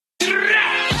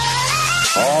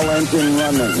All engine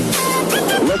running.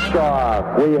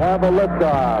 Liftoff. We have a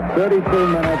liftoff. 32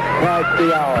 minutes past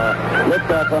the hour.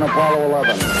 Liftoff on Apollo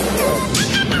 11.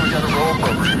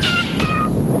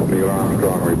 Neil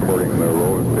Armstrong reporting the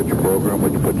roll and pitch program,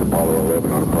 which puts Apollo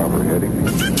 11 on a proper heading.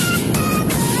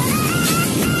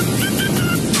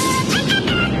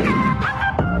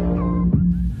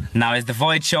 Now, as the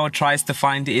Void Show tries to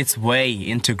find its way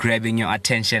into grabbing your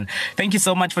attention, thank you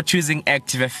so much for choosing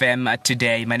Active FM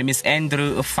today. My name is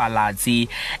Andrew Faladzi,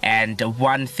 and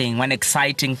one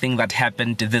exciting thing that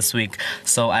happened this week.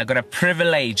 So I got a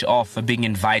privilege of being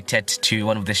invited to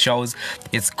one of the shows.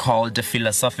 It's called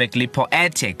Philosophically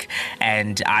Poetic,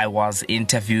 and I was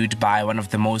interviewed by one of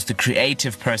the most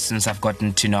creative persons I've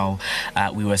gotten to know.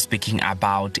 We were speaking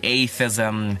about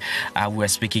atheism, we were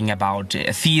speaking about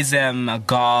theism,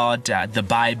 God, the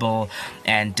Bible,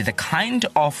 and the kind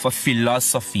of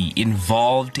philosophy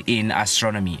involved in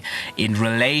astronomy in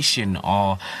relation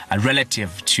or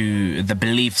relative to the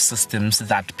belief systems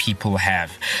that people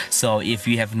have. So if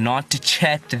you have not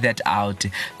checked that out,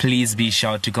 please be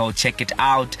sure to go check it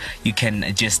out. You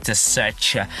can just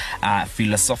search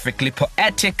Philosophically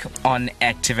Poetic on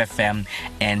Active FM,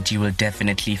 and you will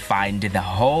definitely find the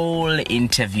whole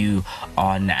interview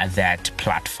on that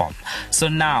platform. So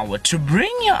now, to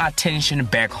bring your attention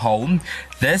back home,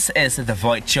 this is The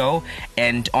Void Show,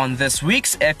 and on this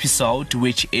week's episode,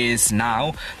 which is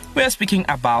now, we're speaking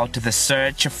about the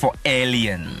search for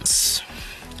aliens.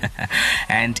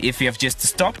 And if you have just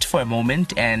stopped for a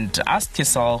moment and asked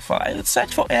yourself,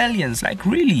 search for aliens, like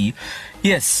really?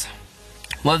 Yes.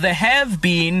 Well, there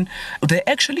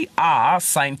actually are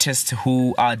scientists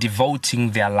who are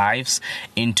devoting their lives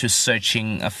into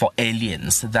searching for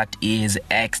aliens, that is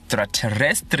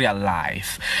extraterrestrial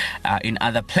life in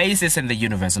other places in the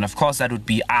universe. And of course, that would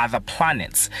be other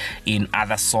planets in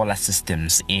other solar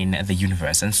systems in the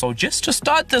universe. And so just to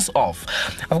start this off,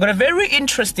 I've got a very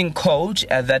interesting quote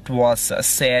that was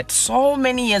said so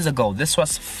many years ago. This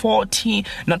was 4th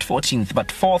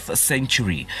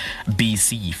century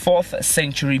BC. 4th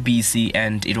century BC,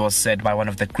 and it was said by one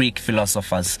of the Greek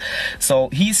philosophers. So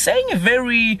he's saying a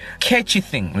very catchy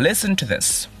thing. Listen to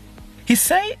this. He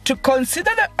say, to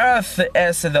consider the Earth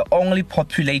as the only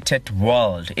populated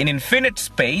world in infinite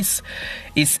space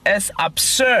is as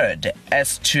absurd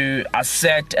as to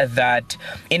assert that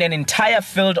in an entire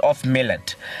field of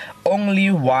millet, only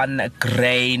one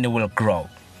grain will grow.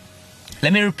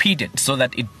 Let me repeat it so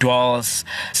that it dwells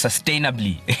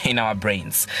sustainably in our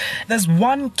brains. There's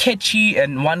one catchy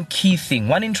and one key thing,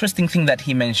 one interesting thing that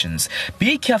he mentions.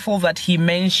 Be careful that he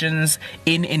mentions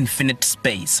in infinite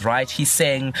space, right? He's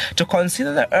saying to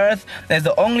consider the Earth as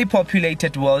the only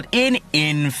populated world in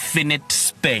infinite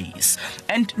space.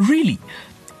 And really,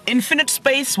 infinite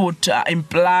space would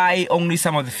imply only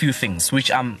some of the few things, which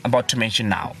I'm about to mention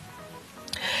now.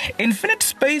 Infinite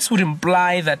space would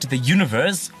imply that the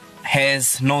universe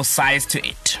has no size to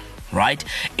it, right?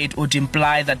 It would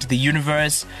imply that the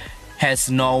universe has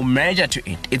no measure to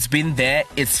it. It's been there,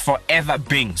 it's forever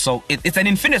being. So it's an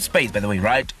infinite space, by the way,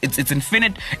 right? It's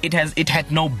infinite. It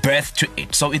had no birth to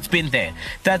it. So it's been there.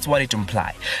 That's what it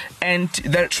implies. And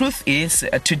the truth is,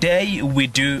 today we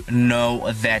do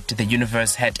know that the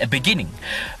universe had a beginning,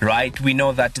 right? We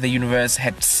know that the universe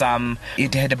had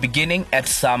a beginning at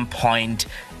some point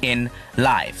in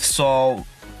life. So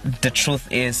the truth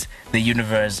is, the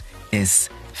universe is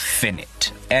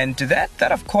finite. And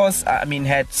that of course,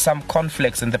 had some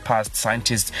conflicts in the past,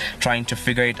 scientists trying to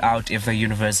figure it out if the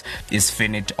universe is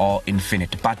finite or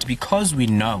infinite. But because we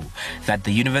know that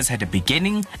the universe had a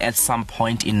beginning at some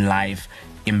point in life,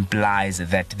 implies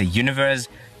that the universe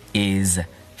is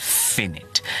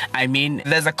finite.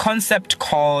 There's a concept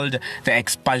called the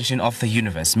expansion of the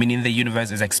universe, meaning the universe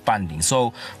is expanding.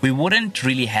 So we wouldn't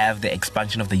really have the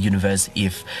expansion of the universe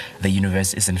if the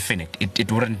universe is infinite.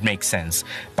 It wouldn't make sense,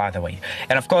 by the way.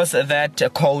 And of course, that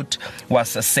quote was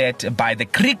said by the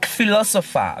Greek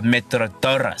philosopher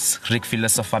Metrodorus,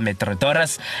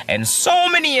 and so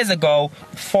many years ago,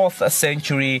 4th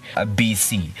century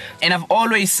BC. And I've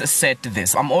always said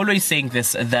this, I'm always saying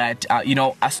this, that,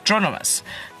 astronomers,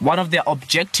 one of their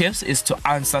objectives is to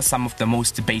answer some of the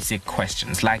most basic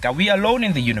questions, like, are we alone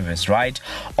in the universe, right?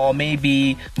 Or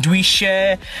maybe, do we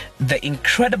share the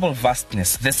incredible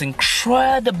vastness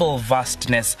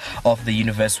of the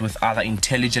universe with other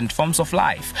intelligent forms of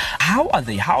life? How are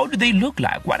they? How do they look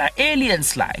like? What are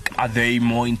aliens like? Are they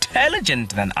more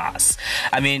intelligent than us?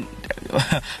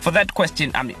 for that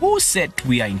question, who said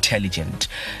we are intelligent?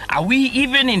 Are we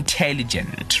even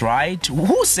intelligent, right?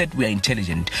 Who said we are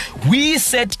intelligent? We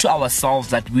said to ourselves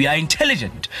that we are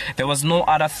intelligent. There was no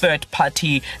other third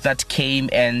party that came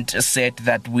and said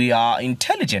that we are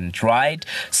intelligent, right?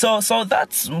 So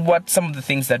that's what some of the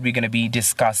things that we're going to be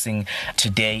discussing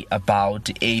today about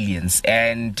aliens.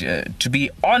 And to be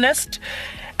honest,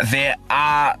 there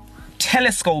are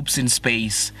telescopes in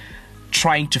space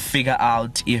trying to figure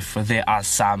out if there are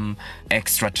some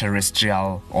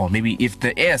extraterrestrial, or maybe if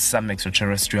there is some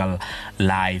extraterrestrial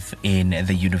life in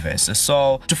the universe.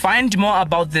 So to find more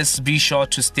about this, be sure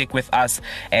to stick with us,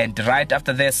 and right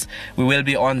after this we will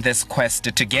be on this quest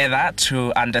together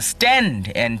to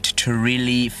understand and to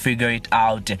really figure it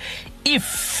out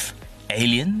if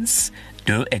aliens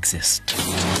do exist.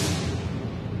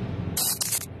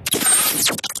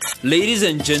 Ladies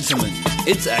and gentlemen,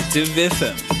 it's Active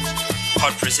FM.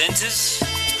 Hot presenters,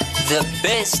 the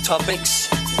best topics,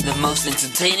 the most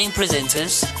entertaining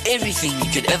presenters, everything you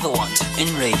could ever want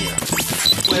in radio.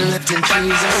 We're lifting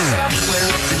Jesus up, we're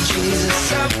lifting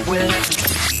Jesus up,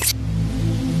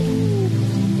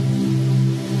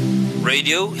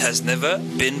 radio has never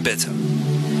been better.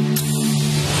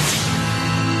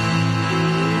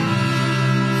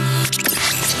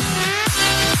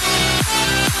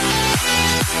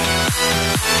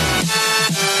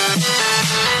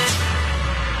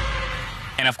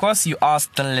 And of course, you are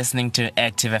still listening to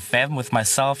Active FM with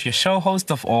myself, your show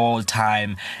host of all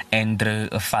time, Andrew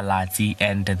Falati,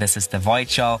 and this is The Void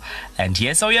Show. And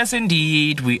yes, oh yes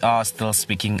indeed, we are still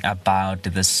speaking about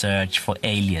the search for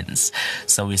aliens.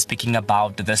 So we're speaking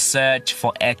about the search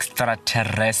for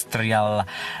extraterrestrial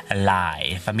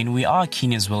life. We are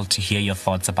keen as well to hear your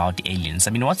thoughts about aliens.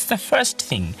 What's the first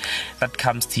thing that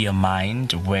comes to your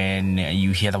mind when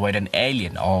you hear the word an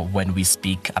alien, or when we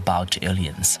speak about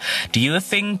aliens? Do you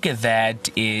think that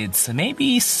it's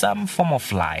maybe some form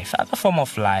of life, other form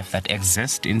of life that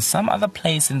exists in some other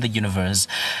place in the universe,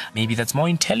 maybe that's more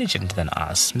intelligent than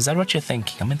us? Is that what you're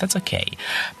thinking? That's okay.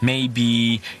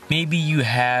 Maybe you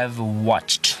have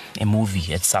watched a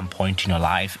movie at some point in your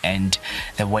life and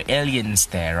there were aliens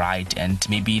there, right? And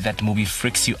maybe that movie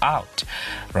freaks you out,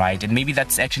 right? And maybe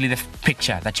that's actually the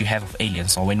picture that you have of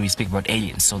aliens, or when we speak about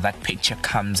aliens, so that picture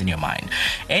comes in your mind.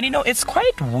 And it's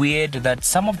quite weird that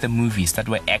some of the movies that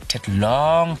were acted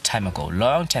long time ago,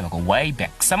 way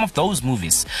back, some of those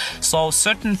movies, so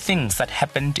certain things that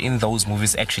happened in those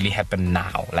movies actually happen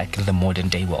now, like in the modern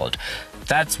day world.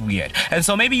 That's weird. And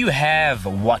so maybe you have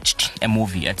watched a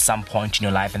movie at some point in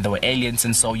your life and there were aliens,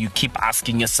 and so you keep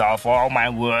asking yourself, oh my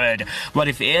word, what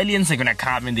if aliens are gonna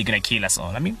come and they're gonna kill us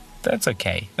all? That's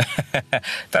okay.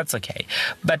 That's okay.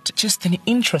 But just an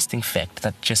interesting fact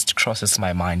that just crosses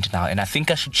my mind now, and I think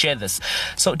I should share this.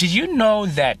 So did you know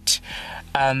that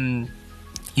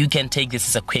you can take this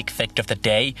as a quick fact of the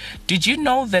day? Did you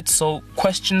know that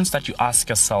questions that you ask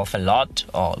yourself a lot,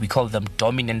 or we call them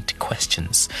dominant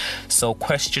questions. So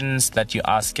questions that you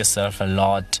ask yourself a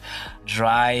lot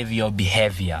drive your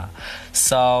behavior.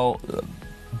 So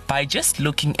by just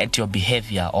looking at your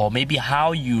behavior, or maybe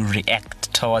how you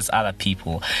react towards other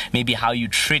people, maybe how you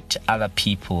treat other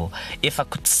people, if I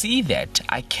could see that,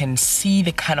 I can see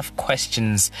the kind of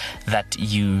questions that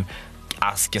you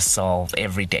ask yourself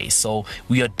every day. So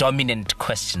we are dominant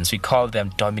questions. We call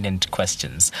them dominant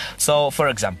questions. So for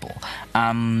example,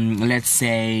 let's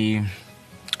say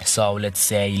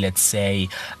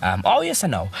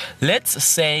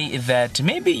that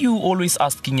maybe you always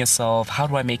asking yourself, how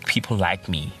do I make people like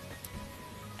me?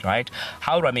 Right?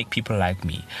 How do I make people like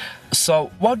me?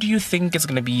 So what do you think is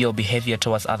going to be your behavior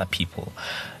towards other people?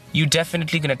 You're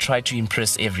definitely going to try to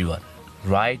impress everyone,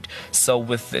 right? So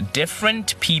with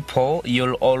different people,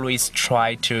 you'll always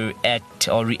try to act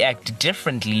or react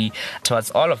differently towards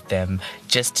all of them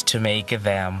just to make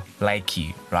them like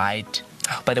you, right?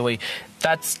 By the way,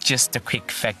 that's just a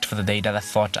quick fact for the day that I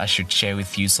thought I should share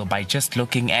with you. So by just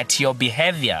looking at your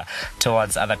behavior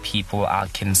towards other people, I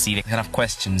can see the kind of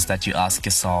questions that you ask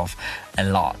yourself a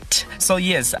lot. So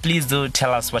yes, please do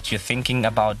tell us what you're thinking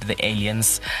about the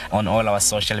aliens on all our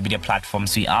social media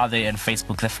platforms. We are there on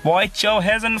Facebook. The Void Show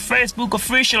has a Facebook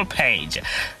official page.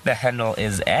 The handle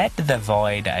is at The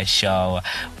Void Show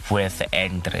with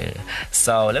Andrew.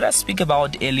 So let us speak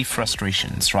about early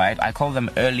frustrations, right? I call them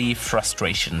early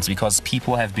frustrations because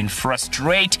people have been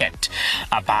frustrated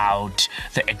about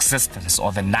the existence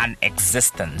or the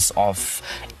non-existence of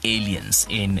aliens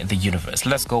in the universe.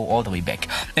 Let's go all the way back.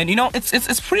 And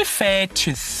it's pretty fair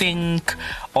to think,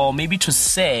 or maybe to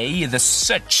say, the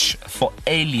search for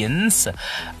aliens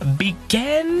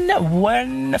began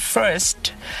when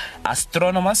first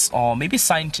astronomers or maybe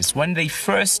scientists, when they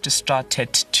first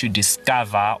started to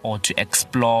discover or to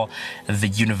explore the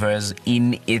universe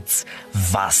in its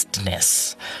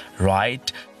vastness,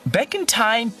 right? Back in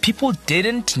time, people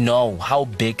didn't know how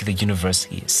big the universe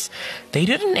is. They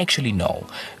didn't actually know.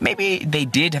 Maybe they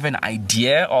did have an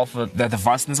idea of the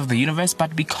vastness of the universe,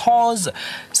 but because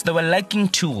they were lacking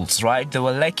tools, right? They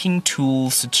were lacking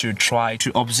tools to try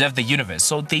to observe the universe.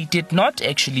 So they did not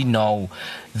actually know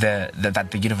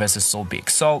that the universe is so big.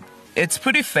 So it's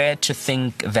pretty fair to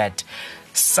think that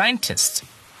scientists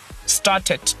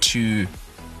started to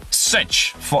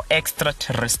search for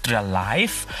extraterrestrial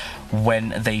life when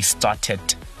they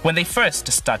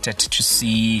first started to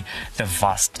see the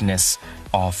vastness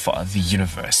of the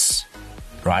universe,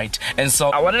 right? And so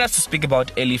I wanted us to speak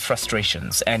about early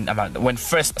frustrations and about when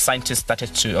first scientists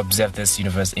started to observe this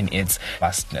universe in its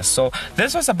vastness. So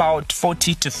this was about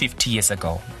 40 to 50 years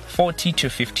ago. 40 to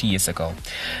 50 years ago.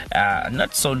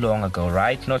 Not so long ago,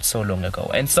 right? Not so long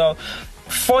ago. And so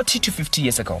 40 to 50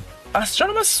 years ago,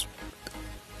 astronomers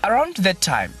around that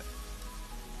time,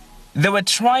 they were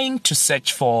trying to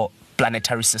search for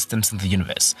planetary systems in the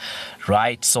universe,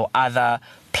 right? So other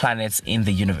planets in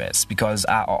the universe, because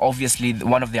obviously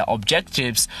one of their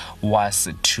objectives was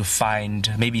to find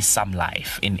maybe some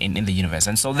life in the universe.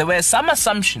 And so there were some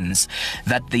assumptions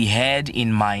that they had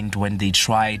in mind when they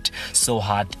tried so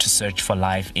hard to search for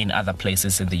life in other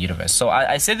places in the universe. So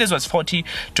I said this was 40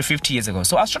 to 50 years ago.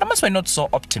 So astronomers were not so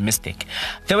optimistic.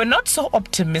 They were not so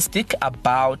optimistic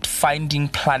about finding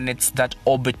planets that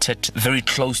orbited very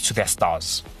close to their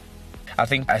stars. I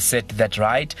think I said that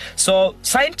right. So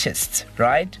scientists,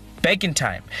 right, back in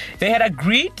time, they had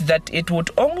agreed that it would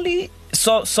only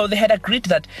they had agreed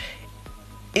that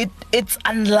it's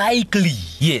unlikely,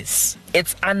 yes,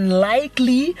 it's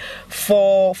unlikely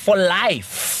for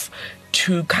life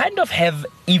to kind of have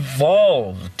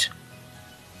evolved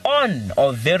on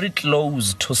or very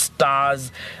close to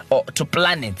stars or to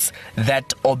planets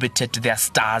that orbited their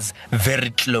stars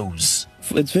very close.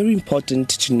 It's very important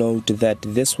to note that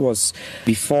this was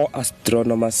before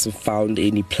astronomers found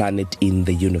any planet in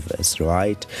the universe,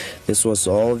 right? This was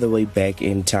all the way back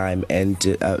in time,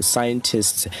 and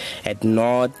scientists had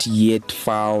not yet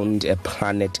found a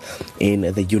planet in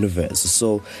the universe.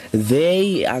 So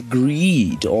they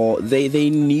agreed, or they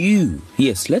knew,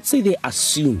 yes, let's say they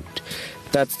assumed,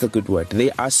 that's the good word,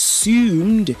 they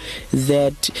assumed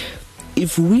that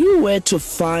if we were to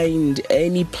find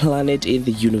any planet in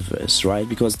the universe, right,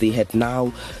 because they had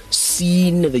now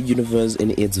seen the universe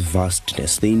in its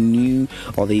vastness, they knew,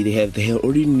 or they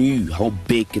already knew how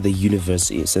big the universe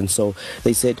is, and so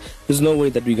they said, there's no way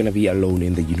that we're going to be alone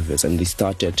in the universe, and they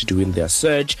started doing their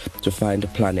search to find a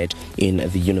planet in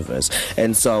the universe.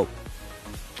 And so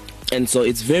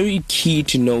it's very key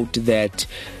to note that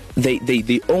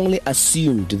they only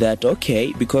assumed that,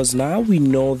 okay, because now we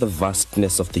know the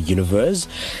vastness of the universe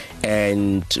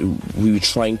and we were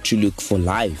trying to look for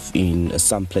life in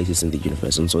some places in the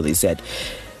universe. And so they said,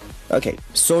 okay,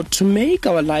 so to make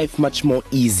our life much more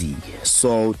easy,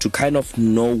 so to kind of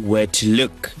know where to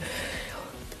look,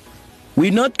 we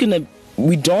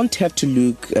don't have to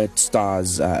look at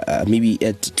stars, maybe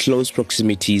at close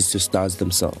proximities to stars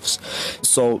themselves.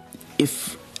 So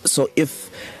if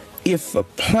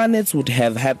planets would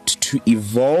have had to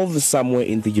evolve somewhere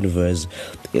in the universe,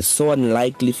 it's so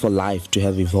unlikely for life to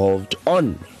have evolved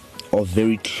on or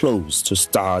very close to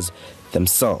stars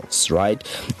themselves, right?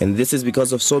 And this is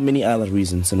because of so many other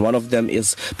reasons, and one of them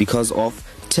is because of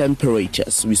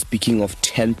temperatures. We're speaking of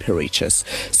temperatures.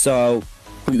 So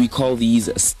we call these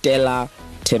stellar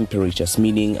temperatures,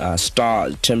 meaning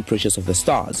star temperatures of the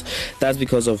stars. That's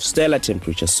because of stellar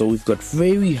temperatures. So we've got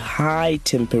very high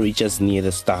temperatures near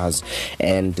the stars,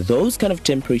 and those kind of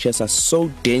temperatures are so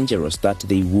dangerous that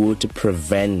they would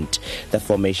prevent the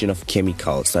formation of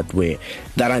chemicals that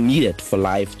are needed for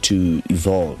life to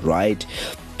evolve, right?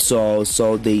 So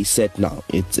they said, no,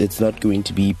 it's not going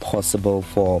to be possible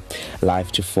for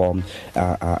life to form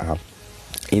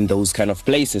in those kind of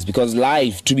places, because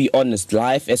life, to be honest,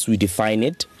 life as we define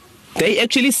it, they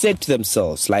actually said to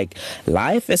themselves, like,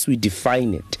 life as we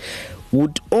define it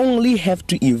would only have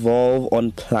to evolve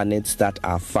on planets that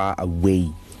are far away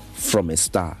from a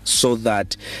star, so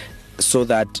that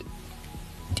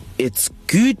it's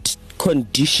good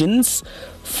conditions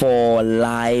for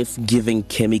life-giving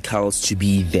chemicals to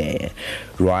be there,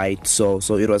 right? So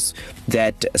it was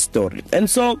that story. And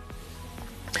so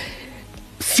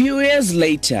few years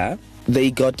later,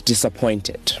 they got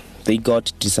disappointed. they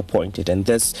got disappointed, and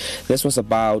this was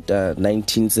about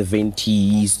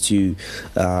 1970s to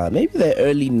maybe the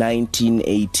early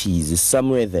 1980s,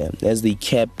 somewhere there, as they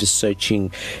kept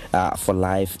searching for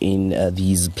life in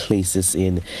these places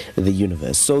in the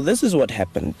universe. So this is what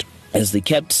happened. As they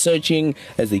kept searching,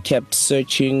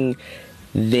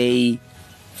 they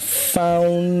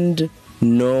found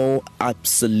no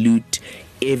absolute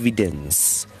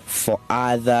evidence for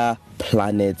other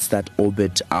planets that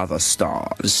orbit other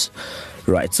stars.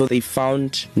 Right, so they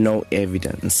found no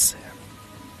evidence.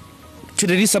 To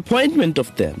the disappointment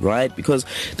of them, right? Because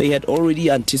they had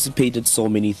already anticipated so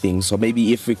many things. So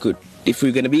maybe if we're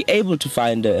going to be able to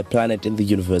find a planet in the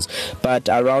universe. But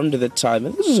around the time,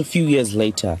 this was a few years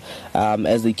later,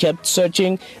 as they kept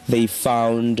searching, they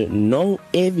found no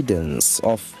evidence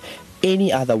of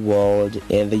any other world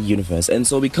in the universe. And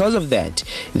so because of that,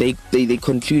 they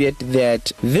concluded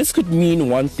that this could mean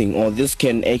one thing, or this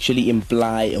can actually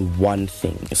imply one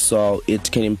thing. So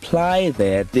it can imply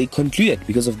that they concluded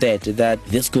because of that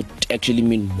this could actually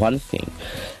mean one thing,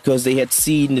 because they had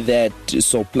seen that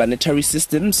planetary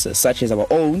systems such as our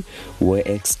own were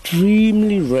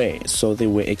extremely rare. So they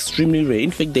were extremely rare. In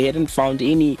fact, they hadn't found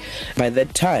any by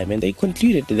that time, and they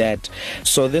concluded that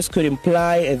this could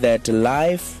imply that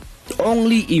life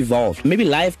only evolved. Maybe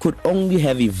life could only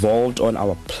have evolved on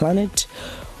our planet,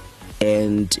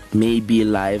 and maybe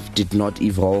life did not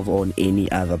evolve on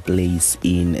any other place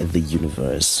in the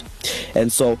universe.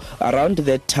 And so around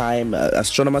that time,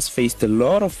 astronomers faced a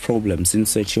lot of problems in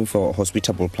searching for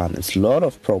hospitable planets. A lot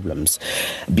of problems,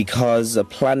 because a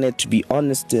planet, to be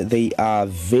honest, they are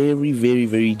very, very,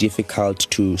 very difficult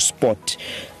to spot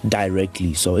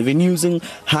directly. So even using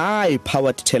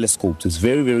high-powered telescopes, it's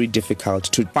very, very difficult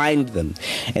to find them.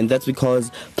 And that's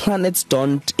because planets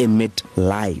don't emit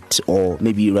light or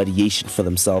maybe radiation for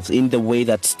themselves in the way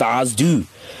that stars do,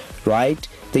 right?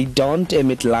 They don't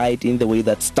emit light in the way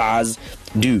that stars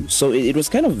do. So it was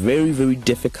kind of very, very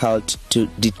difficult to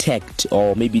detect,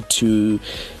 or maybe to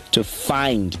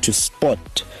find, to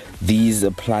spot these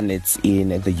planets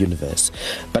in the universe.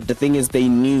 But the thing is, they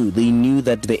knew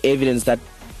that the evidence that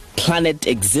planet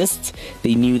exists,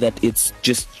 they knew that it's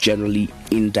just generally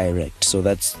indirect. So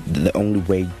that's the only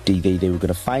way they were going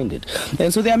to find it.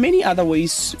 And so there are many other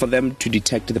ways for them to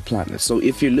detect the planets. So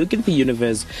if you look at the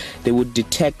universe, they would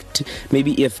detect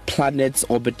maybe if planets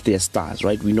orbit their stars,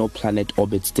 right? We know planet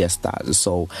orbits their stars.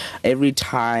 So every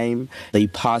time they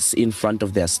pass in front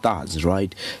of their stars,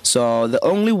 right? So the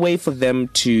only way for them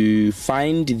to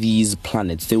find these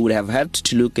planets, they would have had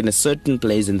to look in a certain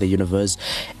place in the universe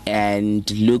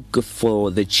and look for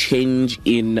the change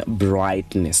in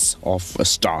brightness of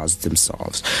stars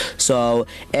themselves. So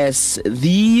as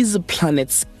these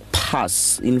planets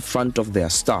pass in front of their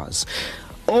stars,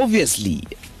 obviously,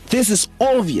 this is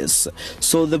obvious.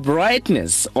 So the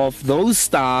brightness of those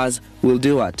stars will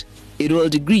do what? It will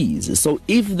decrease. So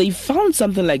if they found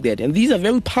something like that, and these are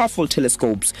very powerful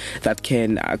telescopes that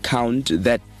can count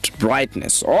that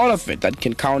brightness, all of it, that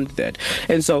can count that.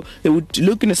 And so they would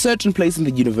look in a certain place in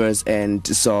the universe, and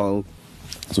so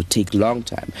take a long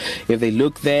time. If they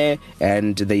look there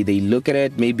and they look at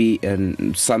it maybe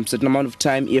in some certain amount of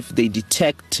time, if they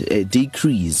detect a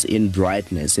decrease in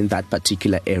brightness in that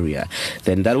particular area,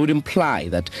 then that would imply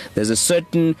that there's a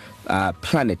certain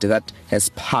planet that has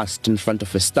passed in front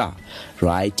of a star,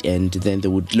 right? And then they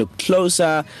would look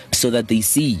closer so that they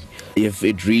see if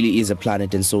it really is a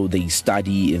planet, and so they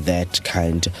study that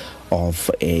kind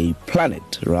of a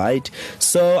planet, right?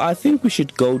 So I think we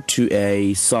should go to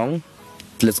a song.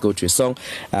 Let's go to a song.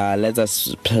 Let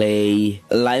us play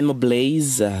Lima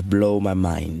Blaze, Blow My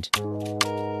Mind.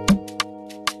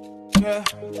 Yeah.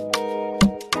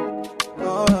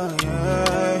 Oh,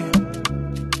 yeah.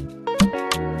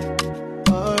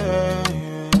 Oh, yeah,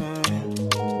 yeah.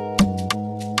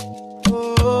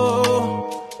 Oh,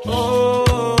 oh,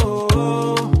 oh,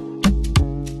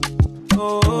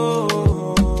 oh,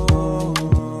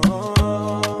 oh.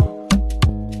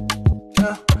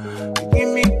 Yeah. You give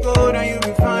me gold and you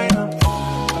refine her.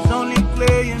 It's only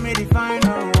clay you may define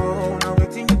her. Oh, now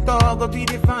waiting you talk will be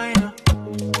the final.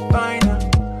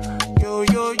 Yo,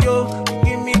 yo, yo, you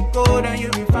give me gold and you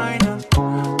refine her.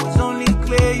 It's only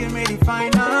clay you may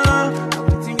define her. Now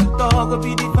waiting you talk will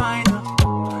be the final.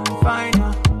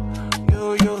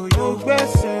 Yo, yo, yo,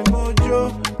 best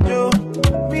mojo, jo.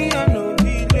 Me I know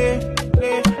be lay.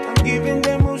 I'm giving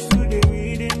them most to the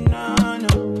reading, nana.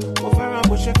 Oh, Farah,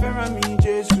 Bush, Farah, me,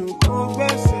 Jesus. Oh,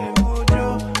 best mojo,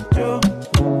 jo.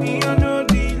 Me I know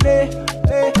be lay.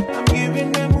 I'm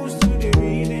giving them most to the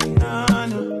reading,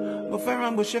 nana. Oh,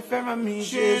 Farah, me,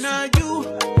 Jesus. You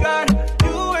got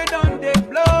you it on they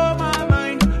blow my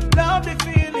mind. Love the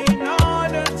feeling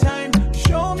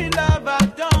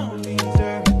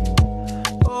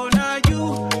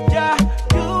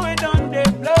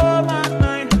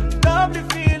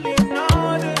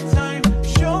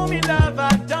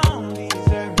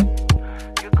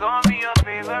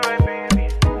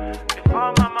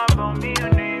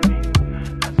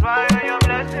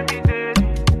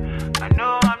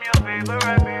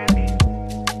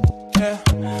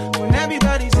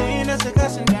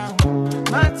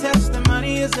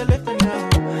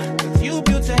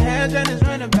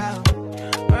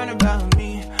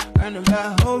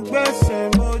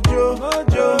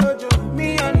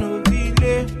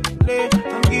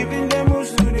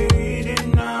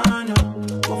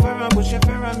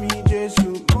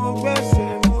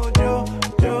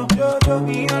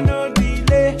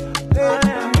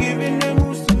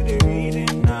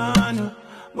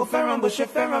push it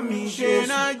for me, shit.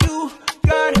 Now you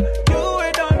got you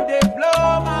it on they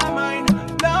blow my mind.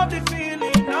 Love the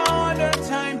feeling all the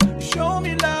time. Show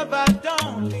me love I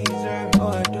don't deserve. Oh,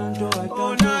 I don't.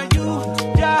 Oh, now you,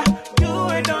 yeah, you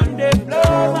it on they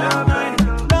blow my mind.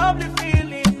 Love the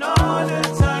feeling all the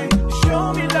time.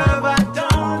 Show me love I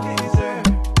don't deserve.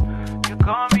 You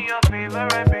call me your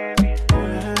favorite baby.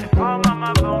 You call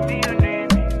mama, call me your name.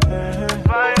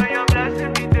 Fire your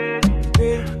blessing me daily.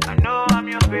 I know I'm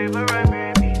your favorite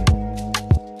baby.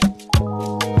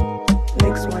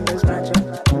 Mixed Wonders Magic.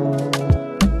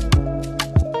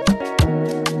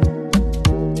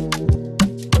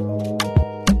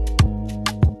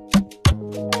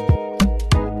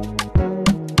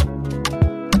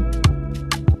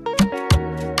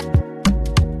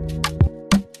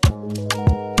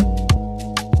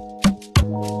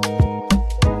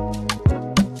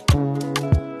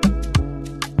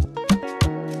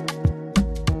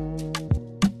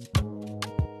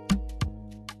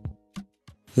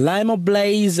 Limo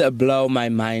Blaze, Blow My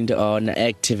Mind on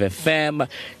Active FM.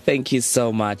 Thank you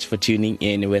so much for tuning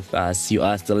in with us. You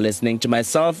are still listening to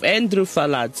myself, Andrew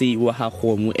Falatsi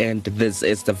Wahahomu, and this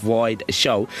is The Void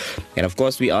Show. And of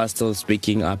course, we are still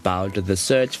speaking about the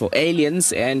search for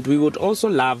aliens, and we would also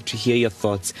love to hear your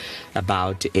thoughts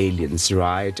about aliens,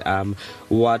 right?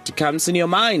 What comes in your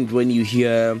mind when you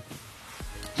hear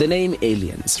the name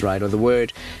aliens, right, or the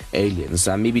word aliens?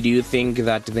 Maybe do you think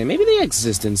that maybe they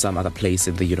exist in some other place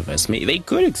in the universe? Maybe they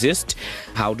could exist.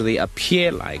 How do they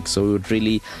appear like? So we would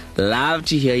really love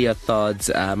to hear your thoughts.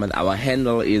 And our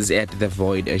handle is at The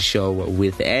Void Show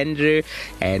with Andrew,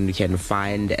 and you can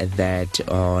find that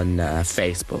on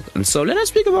Facebook. And so let us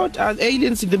speak about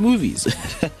aliens in the movies.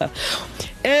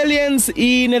 Aliens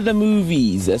in the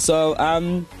movies. So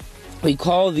we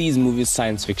call these movies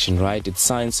science fiction, right? It's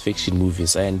science fiction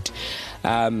movies, and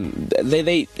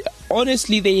they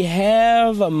honestly, they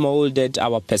have molded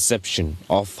our perception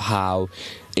of how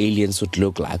aliens would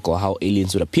look like or how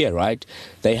aliens would appear, right?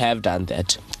 They have done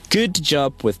that. Good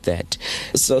job with that.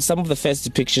 So some of the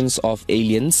first depictions of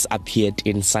aliens appeared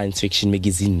in science fiction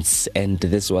magazines, and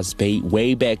this was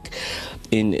way back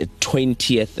in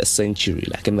 20th century,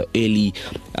 like in the early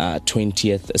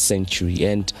 20th century.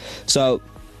 And so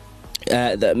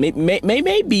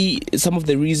maybe some of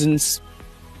the reasons,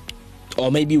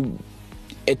 or maybe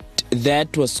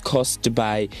that was caused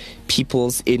by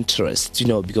people's interest,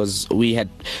 because we had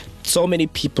so many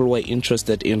people were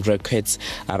interested in rockets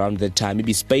around the time,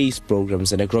 maybe space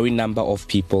programs, and a growing number of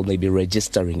people maybe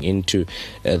registering into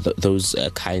those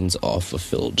kinds of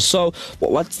fields. So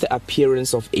what's the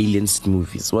appearance of aliens in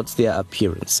movies? What's their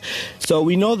appearance? So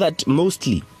we know that most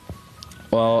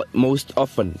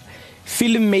often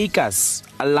filmmakers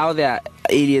allow their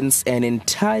aliens an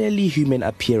entirely human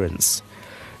appearance,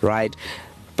 right?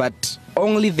 But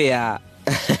only their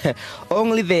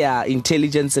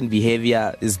intelligence and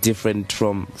behavior is different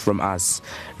from us,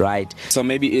 right? So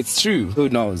maybe it's true, who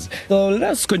knows? So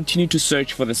let's continue to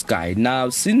search for this guy. Now,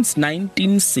 since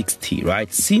 1960,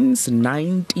 right? Since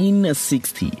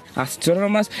 1960,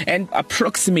 astronomers, and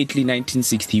approximately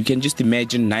 1960, you can just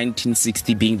imagine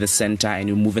 1960 being the center, and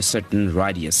you move a certain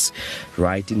radius,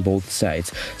 right, in both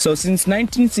sides. So since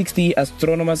 1960,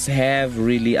 astronomers have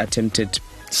really attempted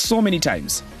so many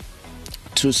times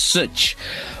to search,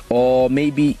 or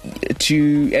maybe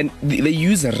and they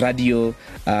use radio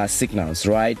signals,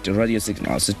 right? Radio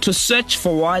signals to search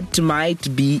for what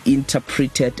might be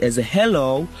interpreted as a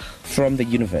hello from the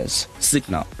universe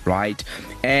signal, right?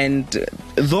 And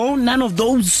though none of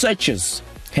those searches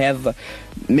have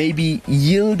maybe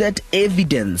yielded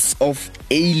evidence of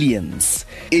aliens,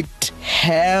 it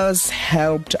has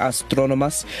helped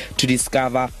astronomers to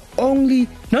discover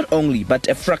not only, but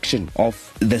a fraction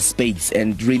of the space,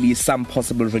 and really some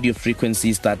possible radio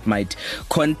frequencies that might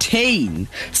contain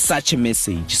such a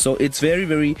message. So it's very,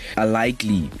 very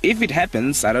likely, if it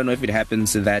happens, I don't know if it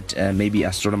happens, that maybe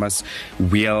astronomers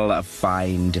will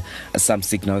find some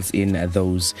signals in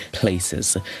those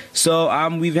places. So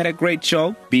we've had a great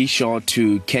show. Be sure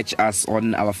to catch us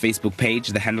on our Facebook page.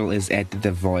 The handle is at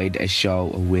The Void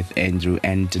Show with Andrew.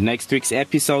 And next week's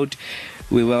episode,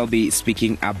 we will be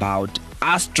speaking about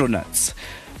astronauts,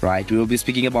 right? We will be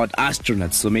speaking about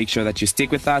astronauts, so make sure that you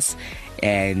stick with us,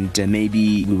 and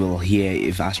maybe we will hear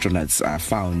if astronauts are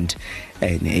found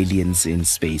and aliens in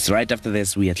space. Right after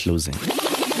this, we are closing.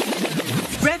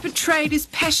 Rapid Trade is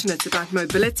passionate about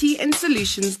mobility and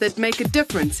solutions that make a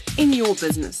difference in your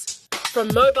business. From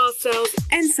mobile sales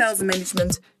and sales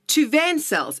management to van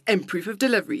sales and proof of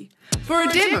delivery. For a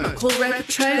demo, call Rapid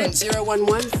Trade on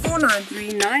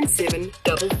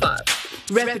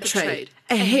 011-493-9755. Rapid Trade,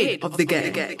 ahead of the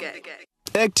game.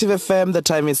 Active FM, the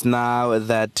time is now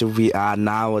that we are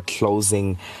now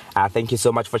closing. Thank you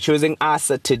so much for choosing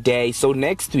us today. So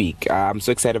next week, I'm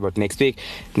so excited about next week.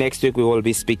 Next week, we will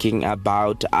be speaking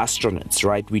about astronauts,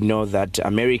 right? We know that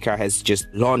America has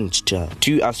just launched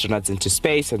 2 astronauts into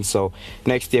space. And so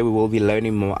next year, we will be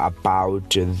learning more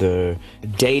about the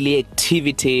daily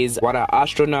activities. What are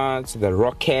astronauts, the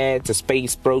rockets, the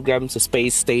space programs, the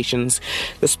space stations,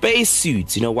 the space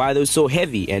suits, why they're so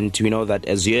heavy. And we know that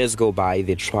as years go by,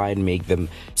 they try and make them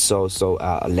so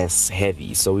less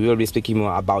heavy. So we will be speaking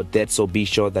more about that, so be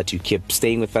sure that you keep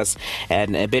staying with us,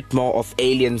 and a bit more of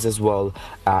aliens as well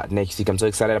next week. I'm so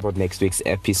excited about next week's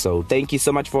episode. Thank you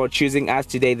so much for choosing us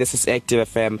today. This is Active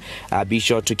FM. Be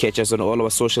sure to catch us on all our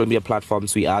social media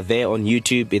platforms. We are there on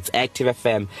YouTube. It's Active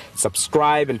FM.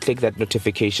 Subscribe and click that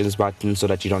notifications button so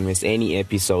that you don't miss any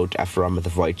episode from The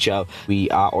Void Show. We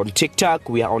are on TikTok.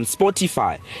 We are on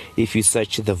Spotify. If you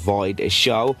search The Void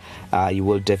Show, you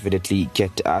will definitely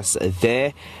get us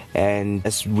there. And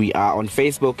as we are on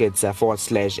Facebook, it's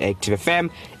 /ActiveFM.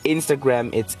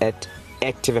 Instagram, it's at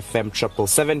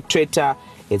ActiveFM777. Twitter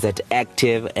is at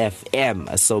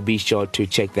ActiveFM. So be sure to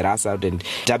check that out and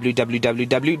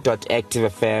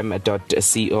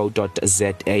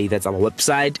www.activefm.co.za. That's our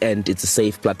website, and it's a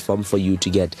safe platform for you to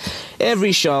get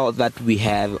every show that we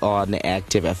have on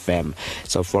Active FM.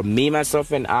 So from me,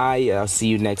 myself, and I, see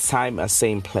you next time,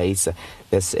 same place.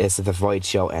 This is The Void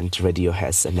Show, and radio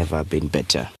has never been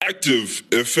better. Active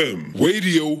FM.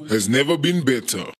 Radio has never been better.